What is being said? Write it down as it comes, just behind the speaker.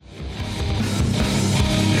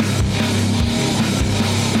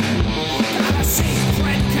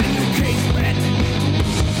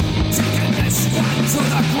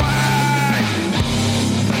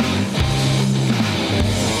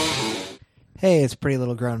Hey, it's Pretty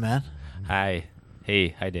Little Grown Man. Hi. Hey.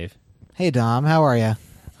 Hi, Dave. Hey, Dom. How are you?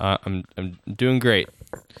 I'm doing great.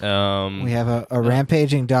 We have a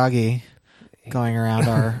rampaging doggy going around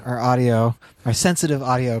our sensitive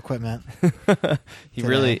audio equipment. He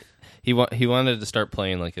wanted to start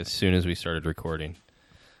playing like as soon as we started recording.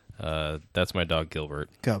 That's my dog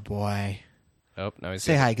Gilbert. Good boy. Oh, now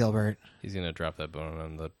Say hi, Gilbert. He's gonna drop that bone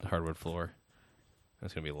on the hardwood floor.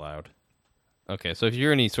 That's gonna be loud. Okay, so if you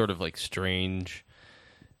hear any sort of like strange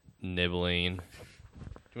nibbling, do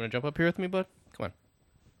you want to jump up here with me, bud? Come on.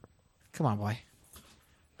 Come on, boy.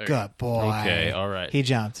 There you Good boy. Okay, all right. He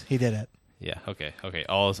jumped. He did it. Yeah. Okay.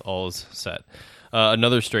 All is set.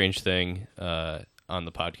 Another strange thing on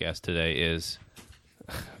the podcast today is,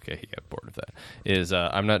 okay, he got bored of that. Is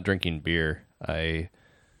I'm not drinking beer. I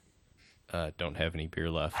don't have any beer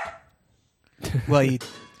left. Well,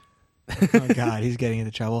 oh God, he's getting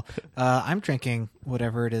into trouble. I'm drinking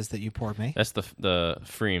whatever it is that you poured me. That's the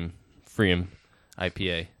Freem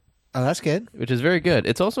IPA. Oh, that's good. Which is very good.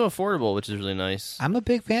 It's also affordable, which is really nice. I'm a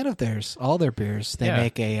big fan of theirs. All their beers. They Yeah.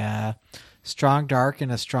 make a strong dark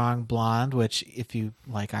and a strong blonde, which if you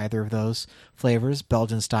like either of those flavors,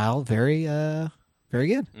 Belgian style, very good.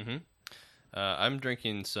 Mm-hmm. I'm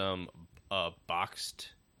drinking some boxed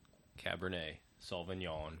Cabernet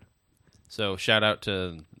Sauvignon. So shout out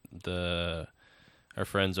to our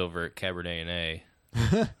friends over at Cabernet and A.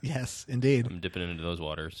 Yes, indeed. I'm dipping into those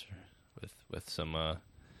waters with some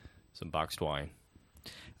boxed wine.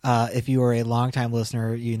 If you are a longtime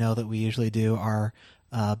listener, you know that we usually do our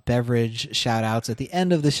beverage shout-outs at the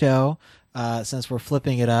end of the show. Since we're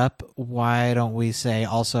flipping it up, why don't we say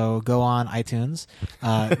also go on iTunes,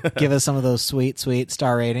 give us some of those sweet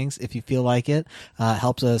star ratings if you feel like it.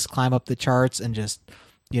 Helps us climb up the charts, and just,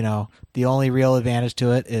 the only real advantage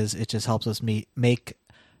to it is it just helps us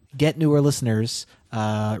get newer listeners,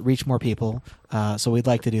 reach more people. So we'd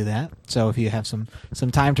like to do that. So if you have some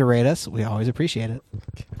time to rate us, we always appreciate it.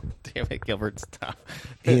 Damn it, Gilbert, stop.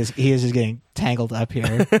 He is just getting tangled up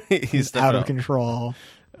here. He's out of control.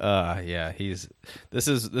 Yeah, this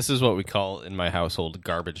is what we call in my household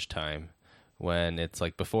garbage time, when it's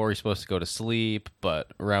like before he's supposed to go to sleep,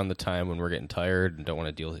 but around the time when we're getting tired and don't want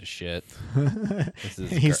to deal with his shit.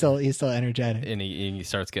 He's still energetic, and he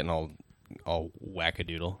starts getting all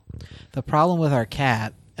wackadoodle. The problem with our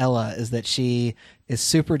cat Ella is that she is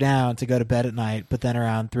super down to go to bed at night, but then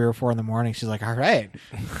around 3 or 4 in the morning she's like, all right,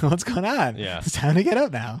 what's going on? Yeah, it's time to get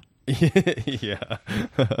up now. Yeah.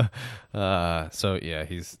 So yeah,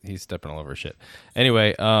 he's stepping all over shit.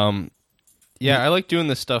 Anyway, yeah, I like doing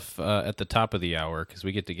this stuff at the top of the hour because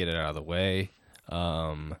we get to get it out of the way.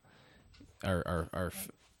 Our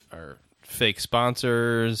fake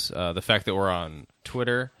sponsors, the fact that we're on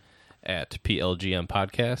Twitter at PLGM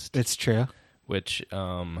Podcast. It's true. Which I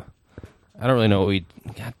don't really know what we.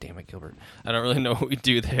 God damn it, Gilbert! I don't really know what we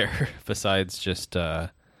do there besides just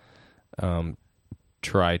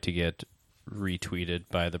try to get retweeted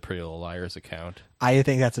by the Pretty Little Liars account. I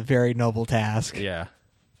think that's a very noble task. Yeah.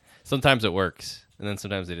 Sometimes it works, and then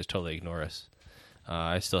sometimes they just totally ignore us.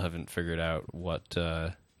 I still haven't figured out what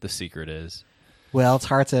the secret is. Well, it's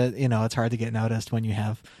hard to get noticed when you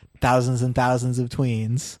have thousands and thousands of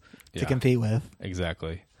tweens to compete with.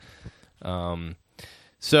 Exactly.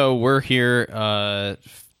 So we're here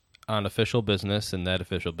on official business, and that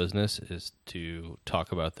official business is to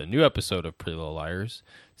talk about the new episode of Pretty Little Liars,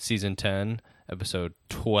 Season 10, Episode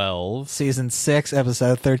 12. Season 6,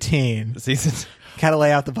 Episode 13. Gotta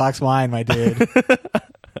lay out the box wine, my dude.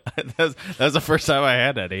 That was the first time I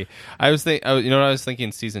had any. I was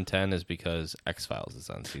thinking Season 10 is because X-Files is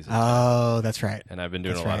on Season 10. Oh, that's right. And I've been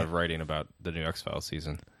doing a lot of writing about the new X-Files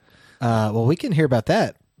season. Well, we can hear about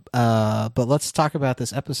that. But let's talk about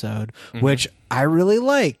this episode, which I really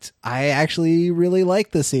liked. I actually really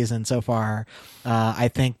liked this season so far. I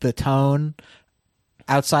think the tone,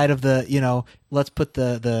 outside of the, let's put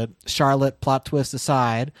the Charlotte plot twist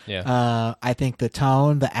aside. Yeah. I think the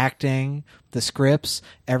tone, the acting, the scripts,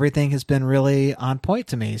 everything has been really on point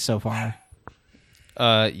to me so far.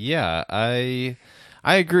 Yeah, I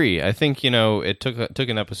agree. I think, it took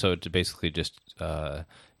an episode to basically just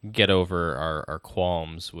get over our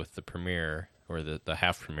qualms with the premiere, or the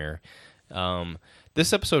half premiere.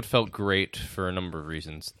 This episode felt great for a number of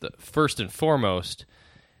reasons. First and foremost,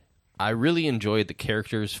 I really enjoyed the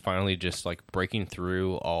characters finally just like breaking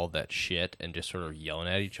through all that shit and just sort of yelling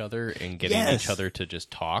at each other and getting each other to just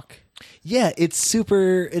talk. Yeah, it's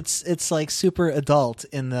like super adult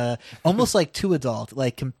in the almost like too adult,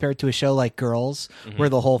 like compared to a show like Girls, where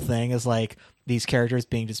the whole thing is like these characters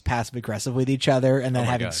being just passive aggressive with each other and then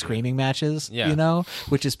having screaming matches,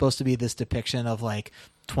 which is supposed to be this depiction of like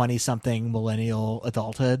 20-something millennial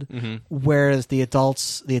adulthood, whereas the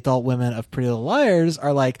adult women of Pretty Little Liars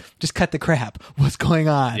are like, just cut the crap. What's going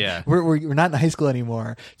on? Yeah. We're not in high school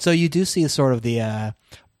anymore. So you do see sort of the,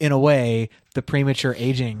 in a way, the premature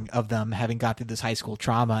aging of them having got through this high school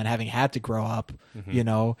trauma and having had to grow up, you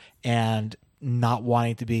know, and not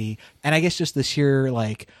wanting to be, and I guess just the sheer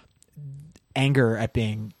like anger at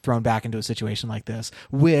being thrown back into a situation like this,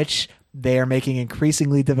 which they are making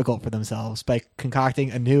increasingly difficult for themselves by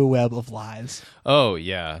concocting a new web of lies. Oh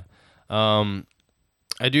yeah, I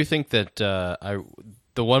do think that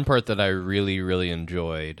the one part that I really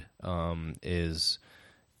enjoyed is,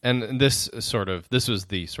 and this was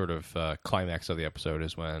the sort of climax of the episode,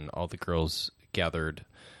 is when all the girls gathered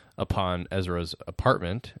upon Ezra's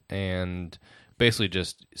apartment and basically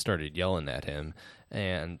just started yelling at him.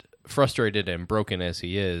 And frustrated and broken as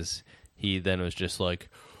he is, he then was just like,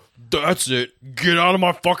 "That's it. Get out of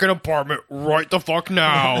my fucking apartment right the fuck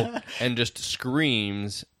now." And just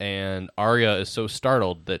screams, and Arya is so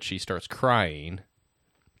startled that she starts crying.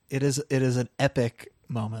 It is an epic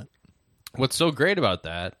moment. What's so great about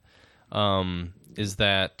that is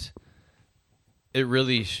that it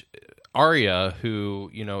really Arya, who,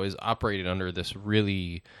 you know, is operating under this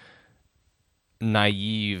really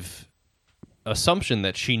naive assumption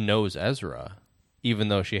that she knows Ezra, even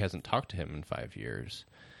though she hasn't talked to him in 5 years,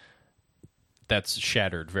 that's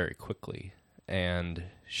shattered very quickly, and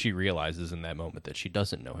she realizes in that moment that she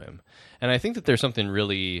doesn't know him. And I think that there's something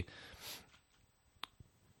really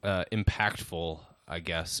impactful, I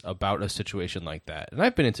guess, about a situation like that. And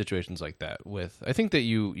I've been in situations like that with, I think that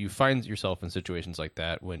you find yourself in situations like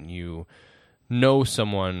that when you know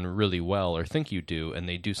someone really well, or think you do, and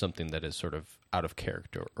they do something that is sort of out of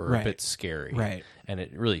character or a bit scary. Right. And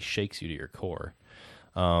it really shakes you to your core.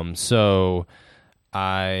 So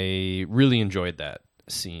I really enjoyed that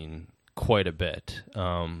scene quite a bit.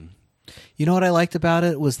 You know what I liked about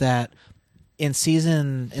it was that in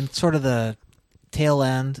sort of the tail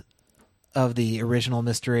end of the original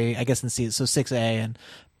mystery, I guess in season 6A, and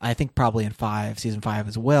I think probably in season 5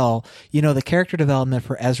 as well, you know, the character development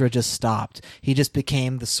for Ezra just stopped. He just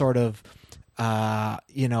became the sort of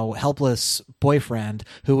helpless boyfriend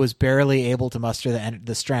who was barely able to muster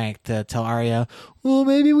the strength to tell Arya, well,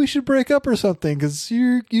 maybe we should break up or something, because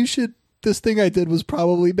you should, this thing I did was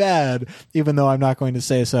probably bad, even though I'm not going to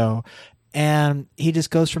say so. And he just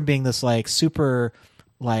goes from being this like super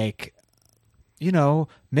like, you know,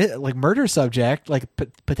 like murder subject, like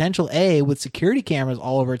potential A with security cameras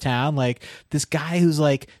all over town, like this guy who's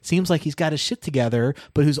like seems like he's got his shit together,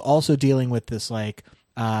 but who's also dealing with this like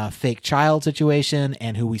fake child situation,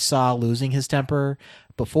 and who we saw losing his temper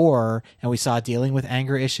before, and we saw dealing with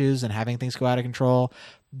anger issues and having things go out of control.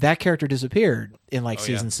 That character disappeared in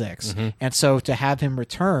season 6. Mm-hmm. And so to have him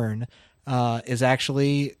return is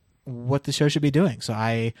actually what the show should be doing. So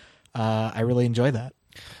I really enjoy that.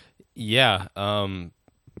 Yeah.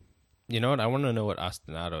 You know what? I want to know what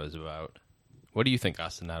Ostinato is about. What do you think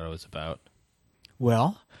Ostinato is about?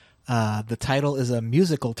 Well, the title is a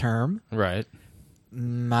musical term. Right.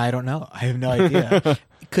 I don't know. I have no idea.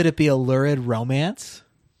 Could it be a lurid romance?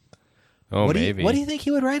 Oh, maybe. What do you think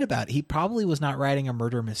he would write about? He probably was not writing a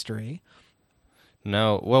murder mystery.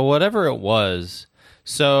 No. Well, whatever it was.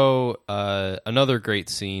 So another great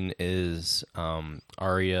scene is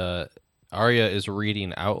Arya is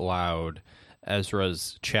reading out loud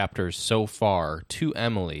Ezra's chapters so far to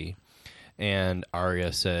Emily, and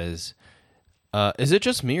Arya says, "Is it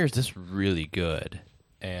just me, or is this really good?"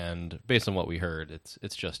 And based on what we heard,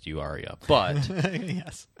 it's just you, Arya. But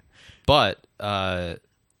yes. But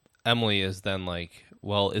Emily is then like,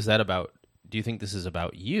 "Well, is that about? Do you think this is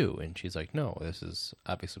about you?" And she's like, "No, this is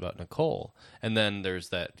obviously about Nicole." And then there's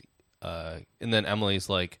that, and then Emily's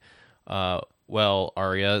like, "Well,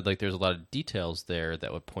 Arya, like there's a lot of details there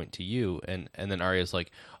that would point to you." And then Arya's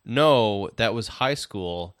like, "No, that was high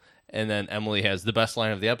school." And then Emily has the best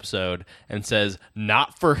line of the episode and says,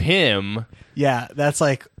 "Not for him." Yeah, that's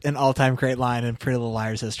like an all-time great line in Pretty Little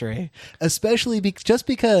Liars history, especially just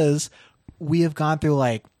because we have gone through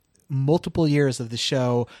like multiple years of the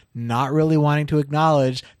show not really wanting to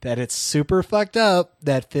acknowledge that it's super fucked up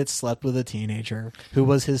that Fitz slept with a teenager who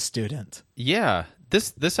was his student. Yeah,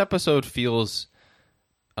 this episode feels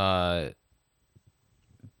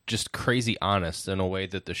just crazy honest in a way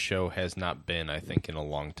that the show has not been, I think, in a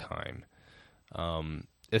long time.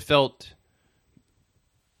 It felt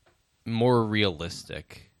more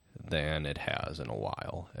realistic than it has in a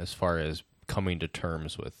while, as far as coming to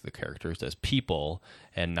terms with the characters as people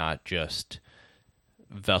and not just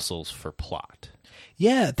vessels for plot.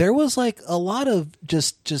 Yeah, there was like a lot of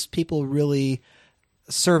just people really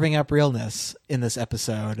serving up realness in this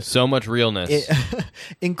episode, So much realness.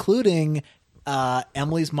 including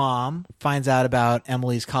Emily's mom finds out about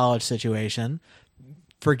Emily's college situation,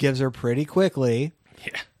 forgives her pretty quickly.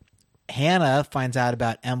 Yeah. Hannah finds out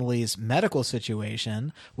about Emily's medical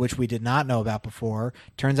situation, which we did not know about before.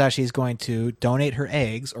 Turns out she's going to donate her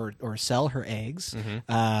eggs or sell her eggs,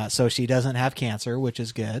 so she doesn't have cancer, which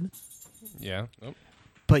is good. Yeah. Oh.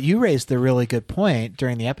 But you raised the really good point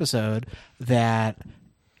during the episode that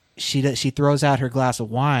she throws out her glass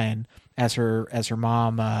of wine as her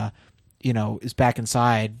mom, is back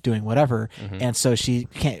inside doing whatever, and so she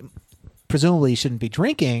can't. Presumably shouldn't be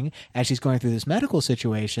drinking as she's going through this medical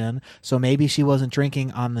situation. So maybe she wasn't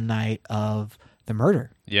drinking on the night of the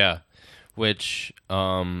murder. Yeah. Which,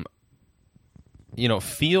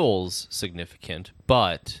 feels significant,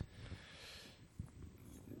 but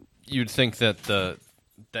you'd think that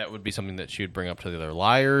that would be something that she would bring up to the other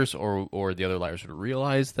liars, or the other liars would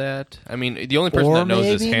realize that. I mean, the only person Or that knows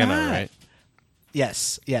is maybe Hannah, not. right?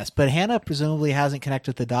 Yes. But Hannah presumably hasn't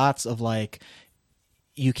connected the dots of like,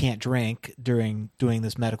 you can't drink during doing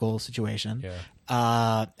this medical situation.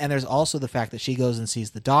 Yeah. And there's also the fact that she goes and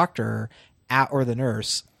sees the doctor or the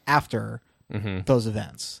nurse after those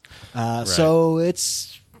events. So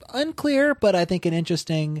it's unclear, but I think an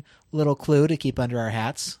interesting little clue to keep under our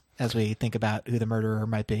hats as we think about who the murderer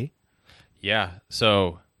might be. Yeah.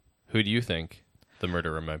 So who do you think the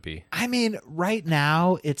murderer might be? I mean, right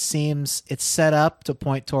now it seems it's set up to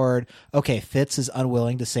point toward, okay, Fitz is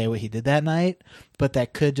unwilling to say what he did that night, but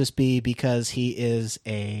that could just be because he is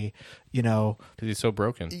because he's so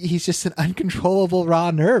broken. He's just an uncontrollable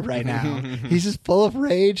raw nerve right now. He's just full of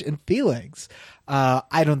rage and feelings.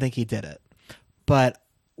 I don't think he did it, but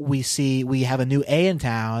we have a new A in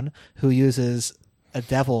town who uses a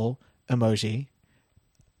devil emoji.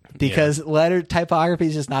 Because letter typography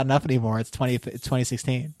is just not enough anymore. It's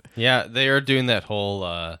 2016. Yeah, they are doing that whole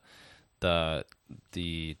the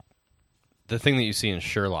thing that you see in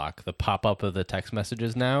Sherlock, the pop up of the text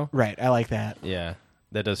messages now. Right, I like that. Yeah,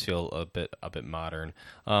 that does feel a bit modern.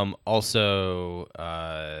 Also,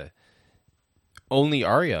 only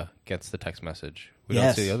Arya gets the text message. We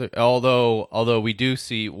don't see the other. Although we do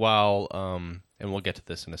see while and we'll get to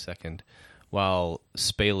this in a second. While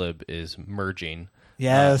Spaleb is merging.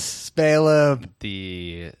 Yes, Spaleb.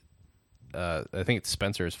 I think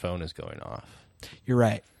Spencer's phone is going off. You're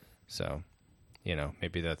right. So,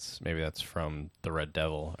 maybe that's from the Red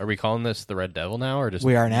Devil. Are we calling this the Red Devil now, or just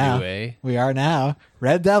we are now? New A? We are now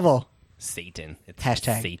Red Devil. Satan. It's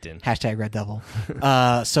hashtag Satan. Hashtag Red Devil.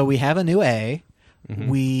 So we have a new A.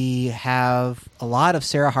 We have a lot of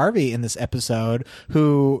Sarah Harvey in this episode,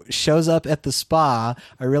 who shows up at the spa.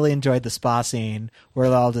 I really enjoyed the spa scene where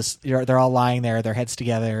they're all lying there, their heads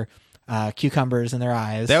together, cucumbers in their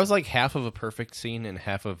eyes. That was like half of a perfect scene and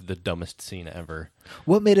half of the dumbest scene ever.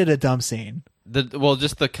 What made it a dumb scene?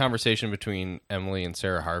 Just the conversation between Emily and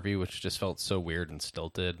Sarah Harvey, which just felt so weird and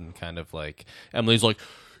stilted, and kind of like Emily's like,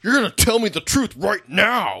 "You're gonna tell me the truth right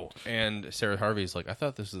now," and Sarah Harvey's like, "I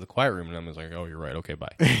thought this was the quiet room," and Emily's like, "Oh, you're right. Okay,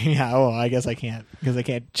 bye." Yeah, well, I guess I can't because I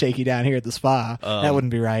can't shake you down here at the spa. That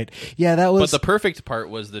wouldn't be right. Yeah, that was. But the perfect part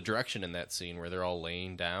was the direction in that scene where they're all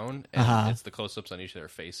laying down, and it's the close-ups on each of their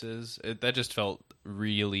faces. That just felt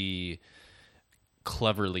really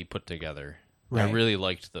cleverly put together. Right. I really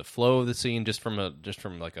liked the flow of the scene, just from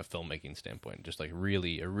like a filmmaking standpoint. Just like a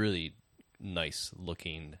really nice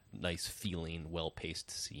looking, nice feeling, well paced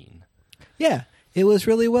scene. Yeah, it was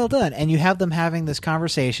really well done. And you have them having this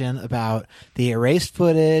conversation about the erased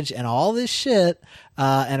footage and all this shit.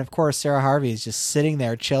 And of course, Sarah Harvey is just sitting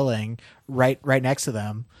there chilling right next to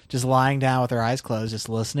them, just lying down with her eyes closed, just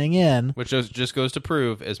listening in. Which just goes to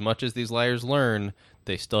prove, as much as these liars learn,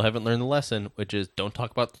 they still haven't learned the lesson, which is don't talk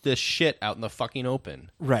about this shit out in the fucking open.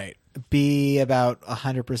 Right. Be about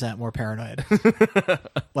 100% more paranoid.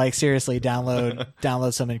 Like, seriously,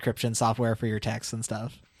 download some encryption software for your texts and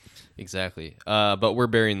stuff. Exactly. But we're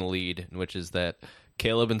burying the lead, which is that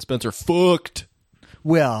Caleb and Spencer fucked.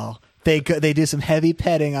 Well, they do some heavy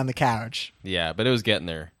petting on the couch. Yeah, but it was getting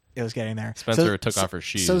there. It was getting there. Spencer took off her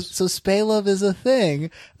shoes. So Spaleb is a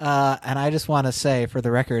thing. And I just want to say, for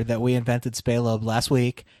the record, that we invented Spaleb last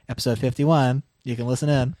week, episode 51. You can listen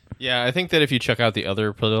in. Yeah, I think that if you check out the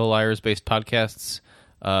other Political Liars-based podcasts,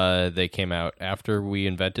 they came out after we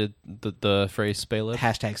invented the phrase Spaleb.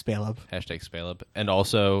 Hashtag Spaleb. Hashtag Spaleb. And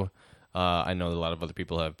also, I know a lot of other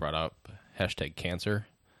people have brought up hashtag cancer.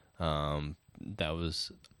 That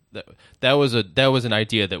was an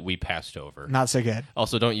idea that we passed over. Not so good.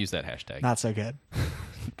 Also, don't use that hashtag. Not so good.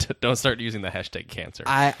 Don't start using the hashtag cancer.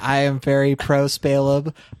 I am very pro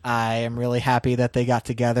Spaleb. I am really happy that they got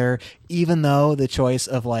together, even though the choice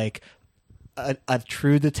of like a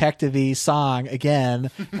true detective-y song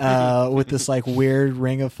again with this like weird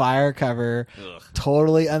Ring of Fire cover,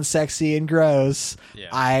 totally unsexy and gross.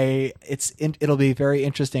 Yeah. It'll be very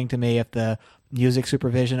interesting to me if the music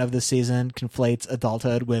supervision of this season conflates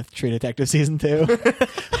adulthood with True Detective season 2.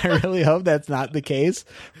 I really hope that's not the case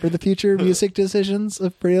for the future music decisions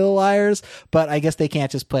of Pretty Little Liars, but I guess they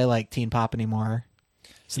can't just play like teen pop anymore.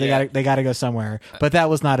 So they got to go somewhere. But that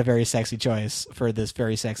was not a very sexy choice for this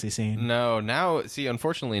very sexy scene. No,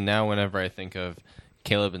 unfortunately, whenever I think of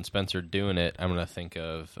Caleb and Spencer doing it, I'm going to think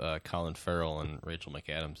of Colin Farrell and Rachel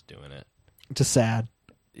McAdams doing it. Just sad.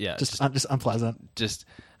 Yeah, just unpleasant. Just,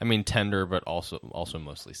 I mean, tender, but also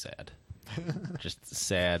mostly sad. Just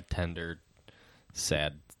sad, tender,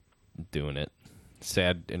 sad doing it.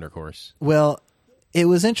 Sad intercourse. Well, it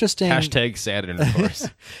was interesting. Hashtag sad intercourse.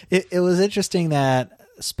 It was interesting that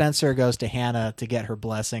Spencer goes to Hannah to get her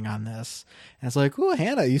blessing on this. And it's like, oh,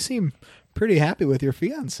 Hannah, you seem pretty happy with your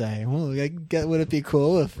fiance. Well, would it be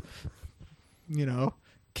cool if,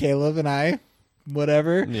 Caleb and I,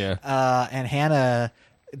 whatever. Yeah. And Hannah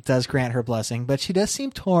does grant her blessing, but she does seem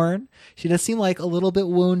torn. She does seem like a little bit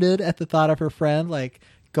wounded at the thought of her friend, like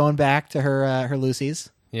going back to her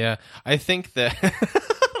Lucy's. Yeah. I think that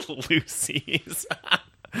Lucy's.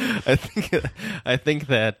 I think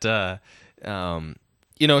that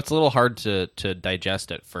it's a little hard to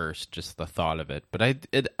digest at first, just the thought of it. But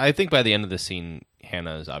I think by the end of the scene,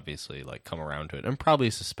 Hannah has obviously like come around to it and probably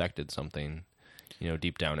suspected something,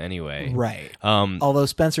 deep down anyway. Right. Although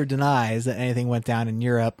Spencer denies that anything went down in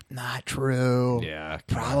Europe. Not true. Yeah.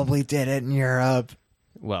 Probably did it in Europe.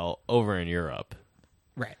 Well, over in Europe.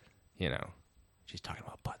 Right. She's talking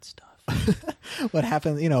about butt stuff. What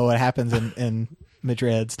happens in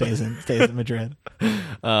Madrid stays in Madrid.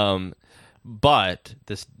 But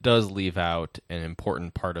this does leave out an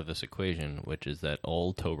important part of this equation, which is that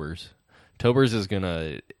old Tobers is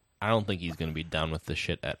I don't think he's gonna be down with this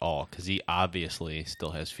shit at all, because he obviously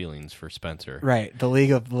still has feelings for Spencer. Right, the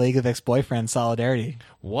League of Ex-Boyfriends solidarity.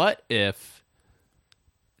 What if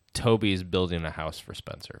Toby's building a house for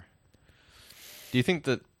Spencer? Do you think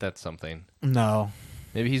that that's something? No.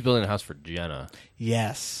 Maybe he's building a house for Jenna.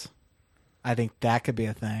 Yes, I think that could be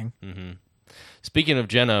a thing. Mm-hmm. Speaking of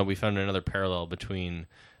Jenna, we found another parallel between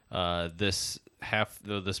this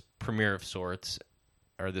premiere of sorts,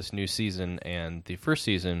 or this new season, and the first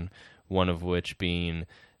season. One of which being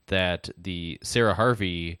that the Sarah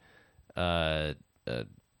Harvey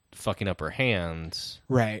fucking up her hands.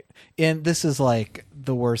 Right, and this is like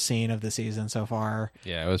the worst scene of the season so far.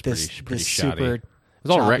 Yeah, it was pretty shoddy. Super it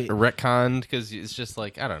was all retconned because it's just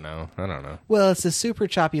like I don't know. Well, it's a super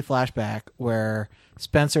choppy flashback where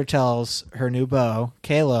Spencer tells her new beau,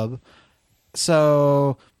 Caleb,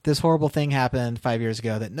 so this horrible thing happened 5 years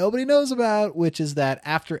ago that nobody knows about, which is that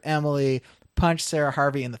after Emily punched Sarah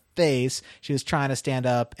Harvey in the face, she was trying to stand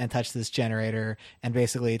up and touch this generator and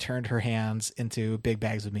basically turned her hands into big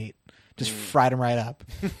bags of meat. Just fried them right up.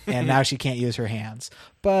 And now she can't use her hands.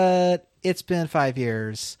 But it's been 5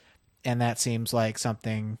 years, and that seems like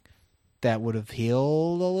something that would have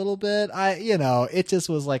healed a little bit. It just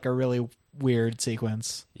was like a really weird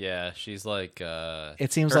sequence. Yeah, she's like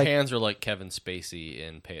it seems her like hands are like Kevin Spacey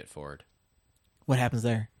in Pay It Forward. What happens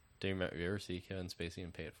there? Do you ever see Kevin Spacey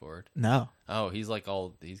in Pay It Forward? No. Oh, he's got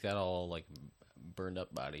all like burned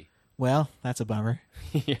up body. Well, that's a bummer.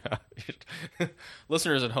 Yeah.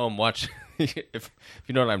 Listeners at home, watch if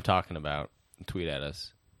you know what I'm talking about, tweet at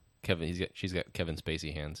us. She's got Kevin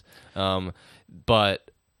Spacey hands. But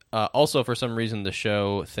also for some reason the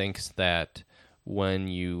show thinks that when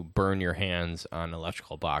you burn your hands on an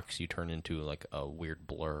electrical box, you turn into like a weird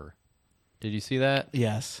blur. Did you see that?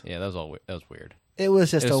 Yes. Yeah, that was weird. It was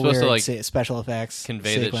just a weird to, like, special effects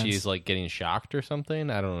convey sequence. That she's like getting shocked or something.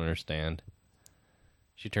 I don't understand.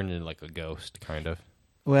 She turned into like a ghost, kind of.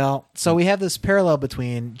 Well, so we have this parallel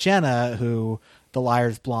between Jenna, who the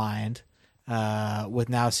liar's blind, with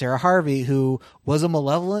now Sarah Harvey, who was a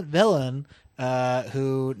malevolent villain,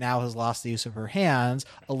 who now has lost the use of her hands,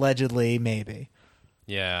 allegedly, maybe.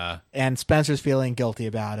 Yeah. And Spencer's feeling guilty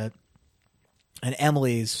about it. And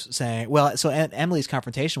Emily's saying, Emily's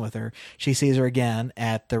confrontation with her, she sees her again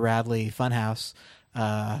at the Radley Funhouse,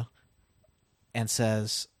 and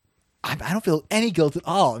says, I don't feel any guilt at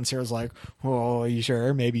all. And Sarah's like, oh, are you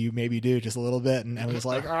sure? Maybe you do, just a little bit. And Emily's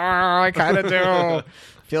like, I kind of do.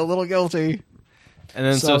 Feel a little guilty. And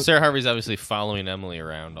then so Sarah Harvey's obviously following Emily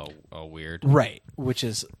around all weird. Right. Which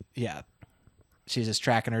is, yeah. She's just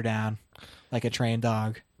tracking her down like a trained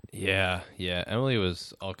dog. Yeah, yeah. Emily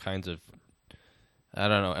was all kinds of. I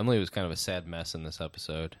don't know. Emily was kind of a sad mess in this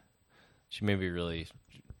episode. She made me really.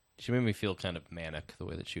 She made me feel kind of manic the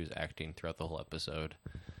way that she was acting throughout the whole episode,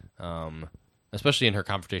 especially in her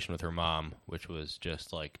confrontation with her mom, which was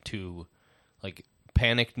just like two, like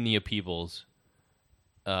panicked Nia Peebles,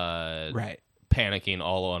 Right. panicking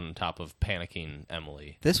all on top of panicking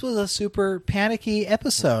Emily. This was a super panicky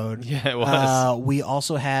episode. Yeah, it was. We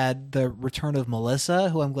also had the return of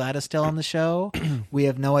Melissa, who I'm glad is still on the show. We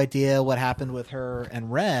have no idea what happened with her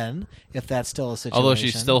and Ren, if that's still a situation. Although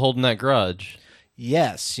she's still holding that grudge.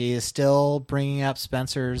 Yes, she is still bringing up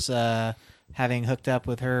Spencer's having hooked up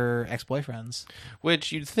with her ex-boyfriends.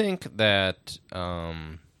 Which you'd think that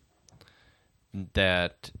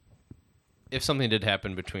that if something did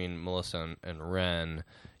happen between Melissa and Ren,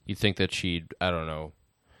 you'd think that she'd, I don't know,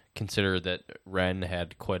 consider that Ren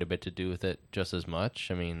had quite a bit to do with it just as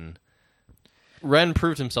much. I mean, Ren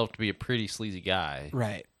proved himself to be a pretty sleazy guy.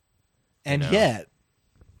 Right. And You know. yet,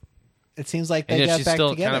 it seems like And they yet got she's back still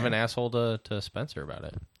together. kind of an asshole to Spencer about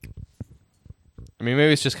it. I mean,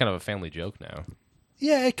 maybe it's just kind of a family joke now.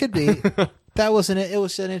 Yeah, it could be. It was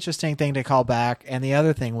an interesting thing to call back. And the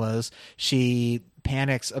other thing was she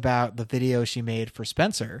panics about the video she made for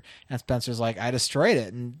Spencer, and Spencer's like, I destroyed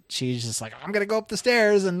it, and she's just like, I'm gonna go up the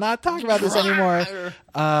stairs and not talk about this anymore.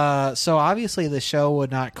 So obviously the show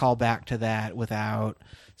would not call back to that without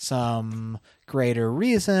some greater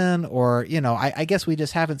reason, or I guess we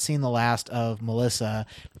just haven't seen the last of Melissa.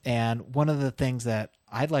 And one of the things that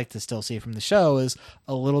I'd like to still see from the show is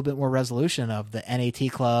a little bit more resolution of the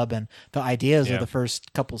NAT club and the ideas of the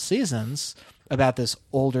first couple seasons about this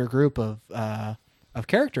older group of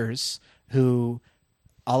characters who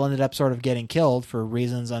all ended up sort of getting killed for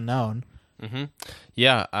reasons unknown. Mm-hmm.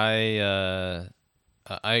 Yeah, I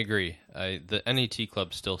agree. The NAT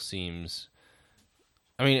club still seems.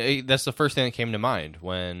 I mean, that's the first thing that came to mind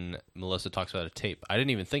when Melissa talks about a tape. I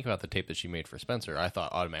didn't even think about the tape that she made for Spencer. I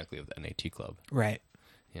thought automatically of the NAT club. Right.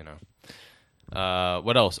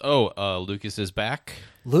 What else? Oh, Lucas is back.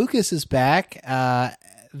 Lucas is back.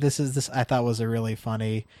 This I thought was a really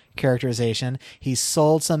funny characterization. He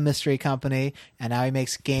sold some mystery company, and now he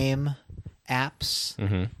makes game apps.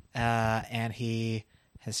 Mm-hmm. And he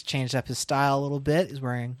has changed up his style a little bit. He's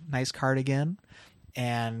wearing a nice cardigan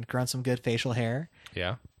and grown some good facial hair.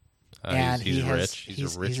 Yeah. And he's rich.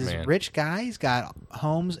 He's a rich man. a rich guy. He's got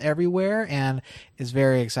homes everywhere and is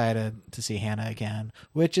very excited to see Hannah again,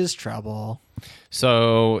 which is trouble.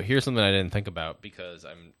 So here's something I didn't think about because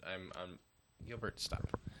I'm Gilbert,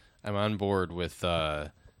 stop. I'm on board with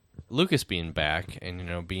Lucas being back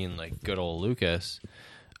and being like good old Lucas.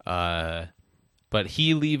 But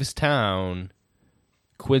he leaves town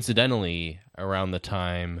coincidentally around the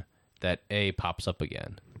time that A pops up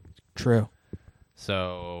again. True.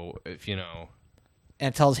 So if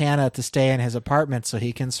And tells Hannah to stay in his apartment so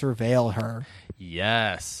he can surveil her.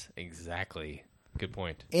 Yes, exactly. Good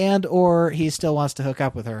point. And or he still wants to hook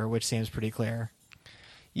up with her, which seems pretty clear.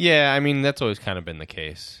 Yeah, I mean that's always kind of been the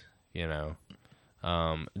case.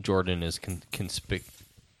 Jordan is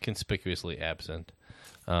conspicuously absent.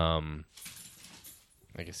 I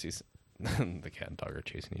guess he's the cat and dog are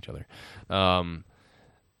chasing each other.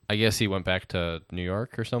 I guess he went back to New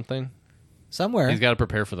York or something. Somewhere. He's got to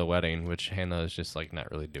prepare for the wedding, which Hannah is just like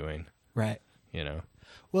not really doing. Right.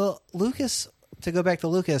 Well, Lucas, to go back to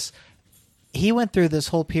Lucas, he went through this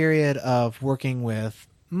whole period of working with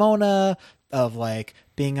Mona, of like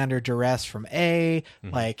being under duress from A.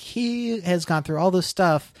 Mm-hmm. Like he has gone through all this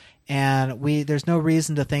stuff, and there's no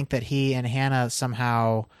reason to think that he and Hannah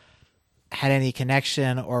somehow had any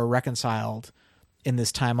connection or reconciled in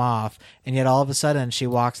this time off. And yet all of a sudden she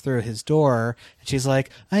walks through his door and she's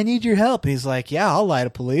like, I need your help. And he's like, yeah, I'll lie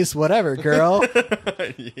to police, whatever, girl.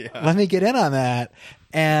 Let me get in on that.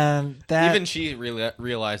 And that even she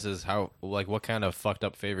realizes how what kind of fucked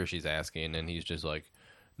up favor she's asking, and he's just like,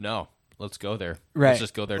 no, let's go there. Right. Let's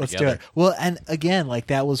just go there Let's together. do it. Well, and again, like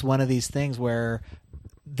that was one of these things where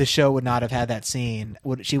the show would not have had that scene.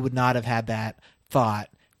 She would not have had that thought,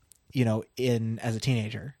 in as a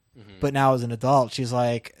teenager. Mm-hmm. But now as an adult, she's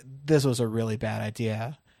like, this was a really bad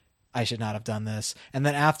idea. I should not have done this. And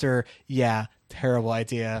then after, terrible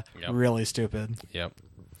idea. Yep. Really stupid. Yep.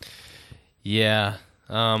 Yeah.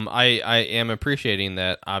 I am appreciating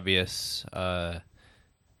that obvious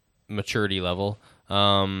maturity level.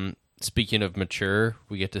 Speaking of mature,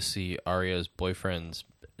 we get to see Arya's boyfriend's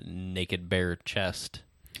naked bare chest.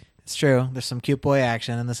 It's true. There's some cute boy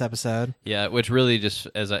action in this episode. Yeah, which really just,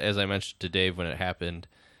 as I mentioned to Dave when it happened,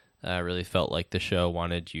 really felt like the show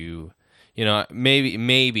wanted you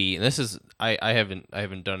maybe and this is I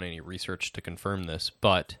haven't done any research to confirm this,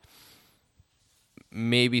 but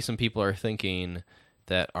maybe some people are thinking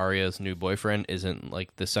that Arya's new boyfriend isn't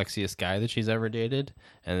like the sexiest guy that she's ever dated,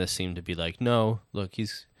 and this seemed to be like, no, look,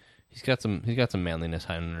 he's got some manliness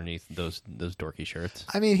hiding underneath those dorky shirts.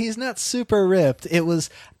 I mean, he's not super ripped. It was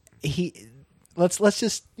he. Let's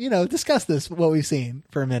just discuss this, what we've seen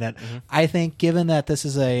for a minute. Mm-hmm. I think given that this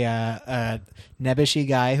is a nebbishy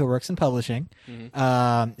guy who works in publishing,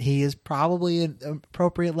 he is probably an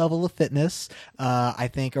appropriate level of fitness. I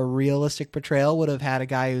think a realistic portrayal would have had a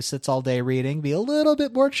guy who sits all day reading be a little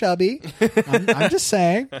bit more chubby. I'm just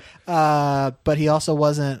saying. But he also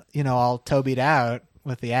wasn't, all Toby'd out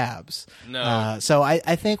with the abs. No. So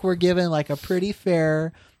I think we're given like a pretty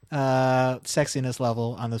fair sexiness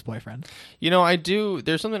level on this boyfriend.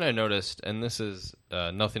 There's something I noticed, and this is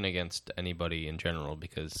nothing against anybody in general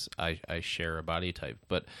because I share a body type,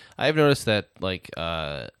 but I've noticed that like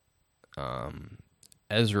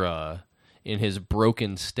Ezra in his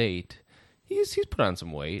broken state, he's put on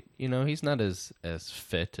some weight. He's not as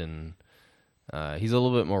fit, and he's a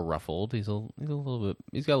little bit more ruffled. He's got a little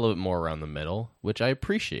bit more around the middle, which I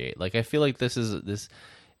appreciate. Like I feel like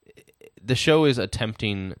the show is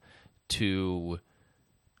attempting to,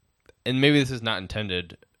 and maybe this is not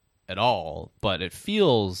intended at all, but it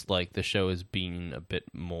feels like the show is being a bit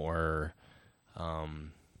more,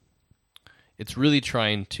 it's really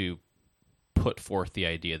trying to put forth the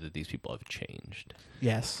idea that these people have changed.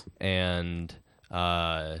 Yes. And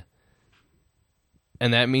that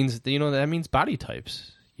means, that means body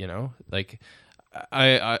types, like,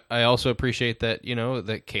 I also appreciate that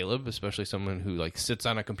that Caleb, especially someone who like sits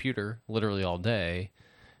on a computer literally all day,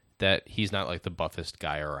 that he's not like the buffest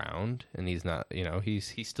guy around, and he's not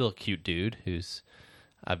he's still a cute dude who's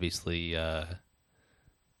obviously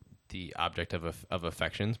the object of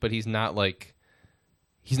affections, but he's not like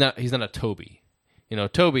he's not a Toby.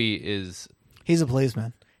 Toby is he's a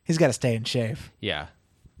policeman. He's got to stay in shape. Yeah.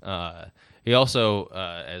 He also,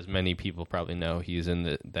 as many people probably know, he's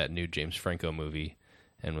in that new James Franco movie,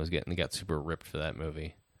 and got super ripped for that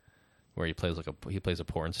movie, where he plays a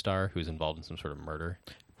porn star who's involved in some sort of murder.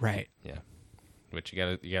 Right. Yeah. Which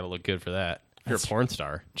you gotta look good for that. If you're a porn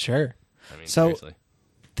star. Sure. I mean, so seriously.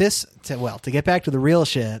 to get back to the real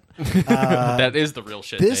shit. That is the real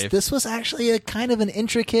shit. Dave. This was actually a kind of an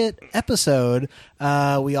intricate episode.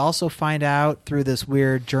 We also find out through this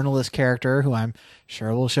weird journalist character who I'm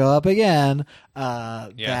sure will show up again.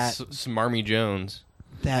 Smarmy Jones.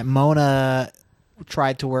 That Mona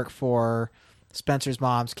tried to work for Spencer's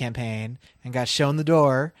mom's campaign and got shown the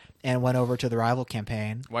door and went over to the rival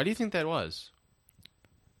campaign. Why do you think that was?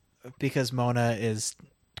 Because Mona is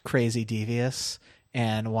crazy devious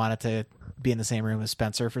and wanted to be in the same room as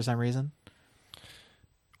Spencer for some reason.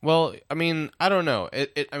 Well, I mean, I don't know.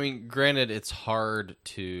 Granted, it's hard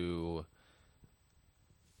to...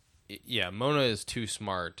 Yeah, Mona is too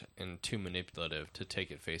smart and too manipulative to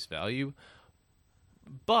take at face value.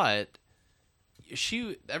 But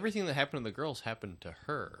everything that happened to the girls happened to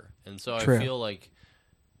her. And so True. I feel like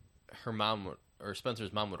her mom or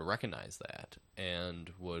Spencer's mom would recognize that and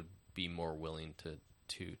would be more willing to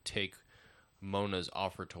take Mona's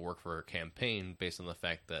offer to work for her campaign based on the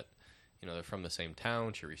fact that they're from the same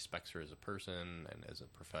town. She respects her as a person and as a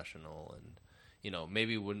professional, and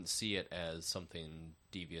maybe wouldn't see it as something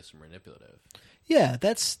devious or manipulative. Yeah,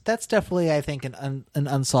 that's definitely, I think, an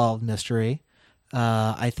unsolved mystery.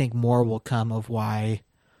 I think more will come of why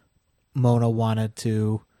Mona wanted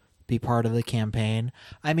to be part of the campaign.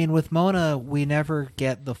 I mean, with Mona, we never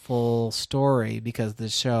get the full story because the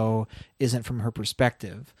show isn't from her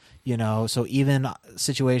perspective. So even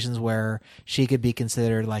situations where she could be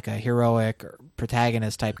considered like a heroic or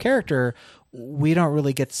protagonist type character, we don't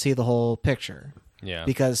really get to see the whole picture. Yeah.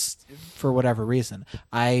 Because for whatever reason,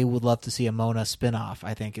 I would love to see a Mona spinoff.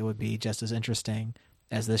 I think it would be just as interesting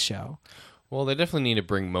as this show. Well, they definitely need to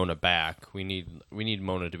bring Mona back. We need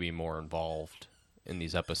Mona to be more involved in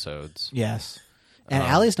these episodes. Yes. And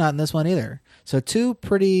Allie's not in this one either. So two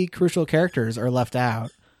pretty crucial characters are left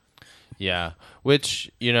out. Yeah,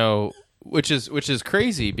 which is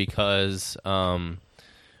crazy because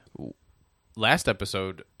last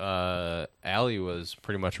episode, Allie was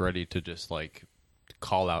pretty much ready to just like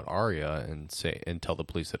call out Arya and tell the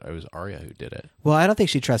police that it was Arya who did it. Well, I don't think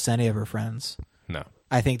she trusts any of her friends. No,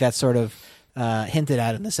 I think that's sort of hinted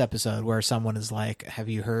at in this episode, where someone is like, "Have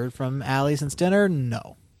you heard from Allie since dinner?"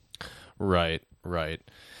 No. Right.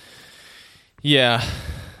 Yeah.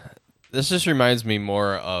 This just reminds me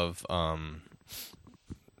more of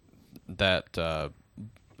that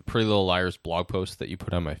Pretty Little Liars blog post that you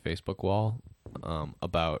put on my Facebook wall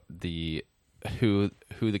about who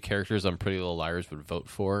the characters on Pretty Little Liars would vote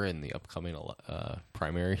for in the upcoming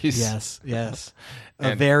primaries. Yes.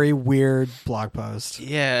 A very weird blog post.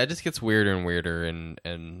 Yeah, it just gets weirder and weirder,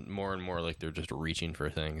 and more like they're just reaching for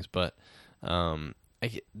things. But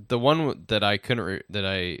the one that I couldn't that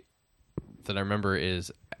I remember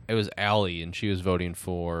is it was Allie, and she was voting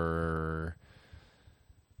for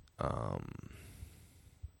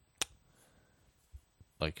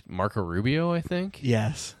like Marco Rubio, I think.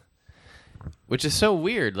 Yes. Which is so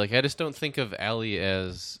weird. Like, I just don't think of Allie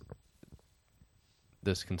as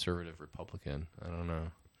this conservative Republican. I don't know.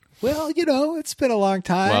 Well, it's been a long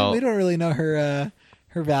time. Well, we don't really know her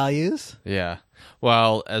values. Yeah.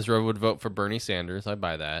 Well, Ezra would vote for Bernie Sanders. I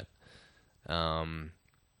buy that. I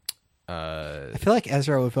feel like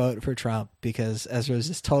Ezra would vote for Trump because Ezra is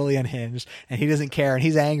just totally unhinged and he doesn't care and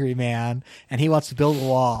he's angry, man, and he wants to build a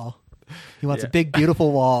wall. He wants a big,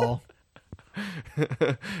 beautiful wall.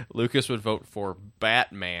 Lucas would vote for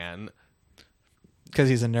Batman because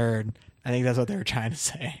he's a nerd. I think that's what they were trying to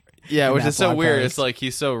say. Yeah, which is so weird. It's like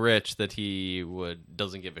he's so rich that he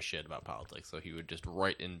doesn't give a shit about politics, so he would just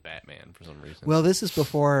write in Batman for some reason. Well, this is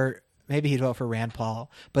before. Maybe he'd vote for Rand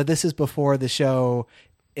Paul, but this is before the show.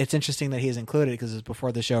 It's interesting that he's included because it's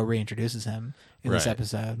before the show reintroduces him in this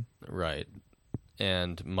episode. Right.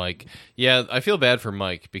 And Mike, yeah, I feel bad for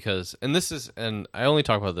Mike because, and I only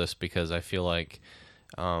talk about this because I feel like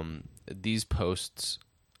these posts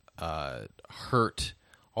hurt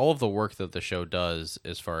all of the work that the show does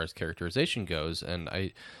as far as characterization goes. And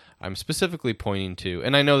I'm specifically pointing to,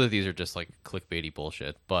 and I know that these are just like clickbaity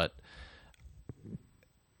bullshit, but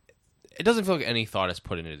it doesn't feel like any thought is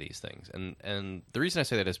put into these things. And the reason I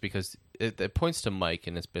say that is because it points to Mike,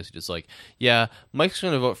 and it's basically just like, yeah, Mike's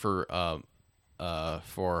going to vote for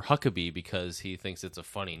Huckabee because he thinks it's a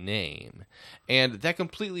funny name. And that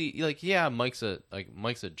completely, like, yeah, Mike's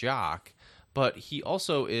a jock, but he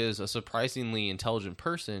also is a surprisingly intelligent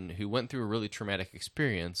person who went through a really traumatic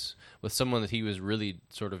experience with someone that he was really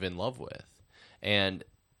sort of in love with. And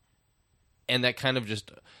that kind of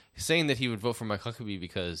just saying that he would vote for Mike Huckabee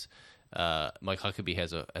because Mike Huckabee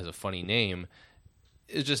has a funny name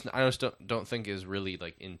is just, I just don't think is really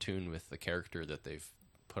like in tune with the character that they've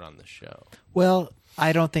put on the show. Well,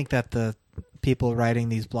 I don't think that the people writing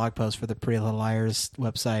these blog posts for the Pretty Little Liars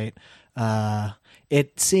website,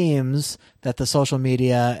 it seems that the social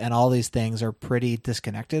media and all these things are pretty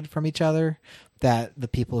disconnected from each other, that the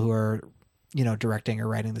people who are, directing or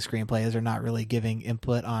writing the screenplays are not really giving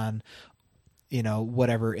input on,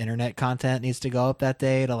 whatever internet content needs to go up that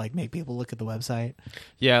day to like make people look at the website.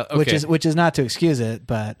 Yeah. Okay. Which is not to excuse it,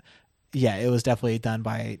 but yeah, it was definitely done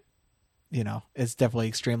by, it's definitely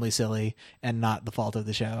extremely silly and not the fault of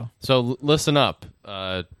the show. So listen up,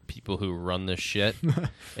 people who run this shit.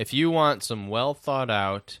 If you want some well thought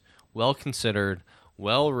out, well considered,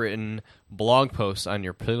 well written blog posts on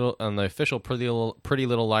on the official Pretty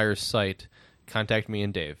Little Liars site, contact me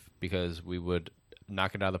and Dave because we would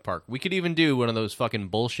knock it out of the park. We could even do one of those fucking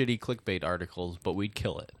bullshitty clickbait articles, but we'd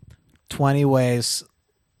kill it. 20 ways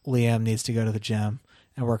Liam needs to go to the gym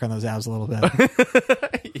and work on those abs a little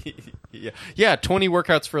bit. Yeah, 20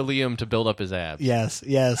 workouts for Liam to build up his abs.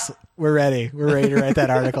 Yes. We're ready. We're ready to write that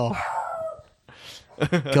article.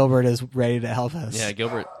 Gilbert is ready to help us. Yeah,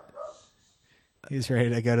 Gilbert. He's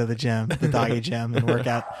ready to go to the gym, the doggy gym, and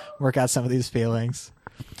work out some of these feelings.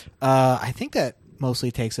 I think that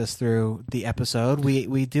mostly takes us through the episode.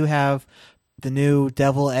 We do have the new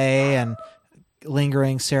Devil A and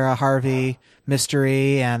lingering Sarah Harvey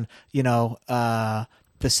mystery, and the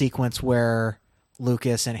sequence where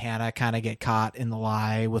Lucas and Hannah kind of get caught in the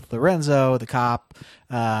lie with Lorenzo, the cop,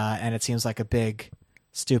 and it seems like a big,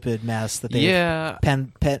 stupid mess that they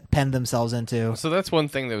penned themselves into. So that's one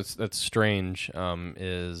thing that's strange.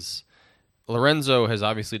 Is Lorenzo has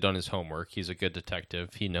obviously done his homework. He's a good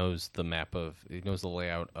detective. He knows the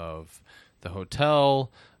layout of the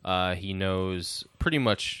hotel. He knows pretty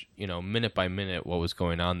much, minute by minute what was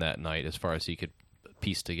going on that night as far as he could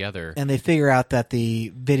piece together. And they figure out that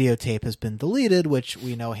the videotape has been deleted, which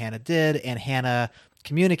we know Hannah did, and Hannah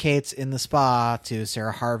communicates in the spa to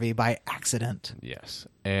Sarah Harvey by accident. Yes.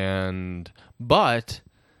 But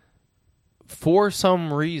for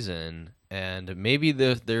some reason, and maybe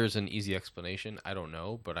there's an easy explanation, I don't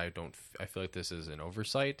know, but I feel like this is an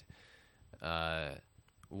oversight.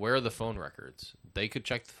 Where are the phone records? They could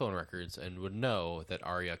check the phone records and would know that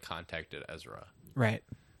Arya contacted Ezra. Right.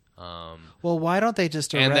 Well, why don't they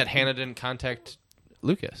just arrest... And that Hannah didn't contact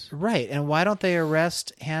Lucas. Right. And why don't they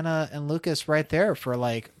arrest Hannah and Lucas right there for,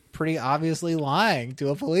 like, pretty obviously lying to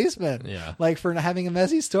a policeman? Yeah. Like, for having a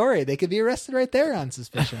messy story. They could be arrested right there on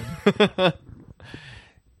suspicion.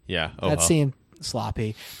 Yeah. Oh, that well. seemed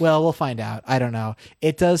sloppy. Well, we'll find out. I don't know.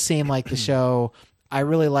 It does seem like the show. I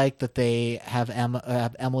really like that they have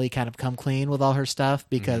Emily kind of come clean with all her stuff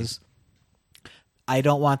because I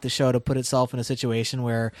don't want the show to put itself in a situation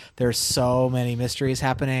where there's so many mysteries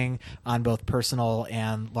happening on both personal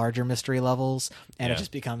and larger mystery levels, and it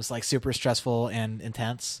just becomes like super stressful and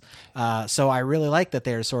intense. So I really like that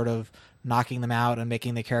they're sort of knocking them out and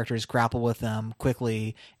making the characters grapple with them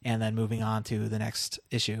quickly and then moving on to the next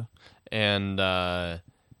issue. And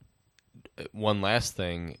one last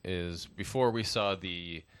thing is before we saw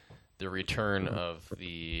the return of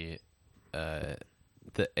the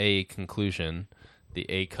A conclusion, the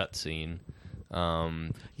A cutscene.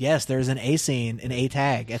 Yes, there's an A scene, an A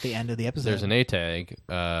tag at the end of the episode. There's an A tag.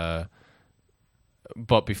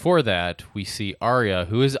 But before that, we see Arya,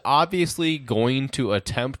 who is obviously going to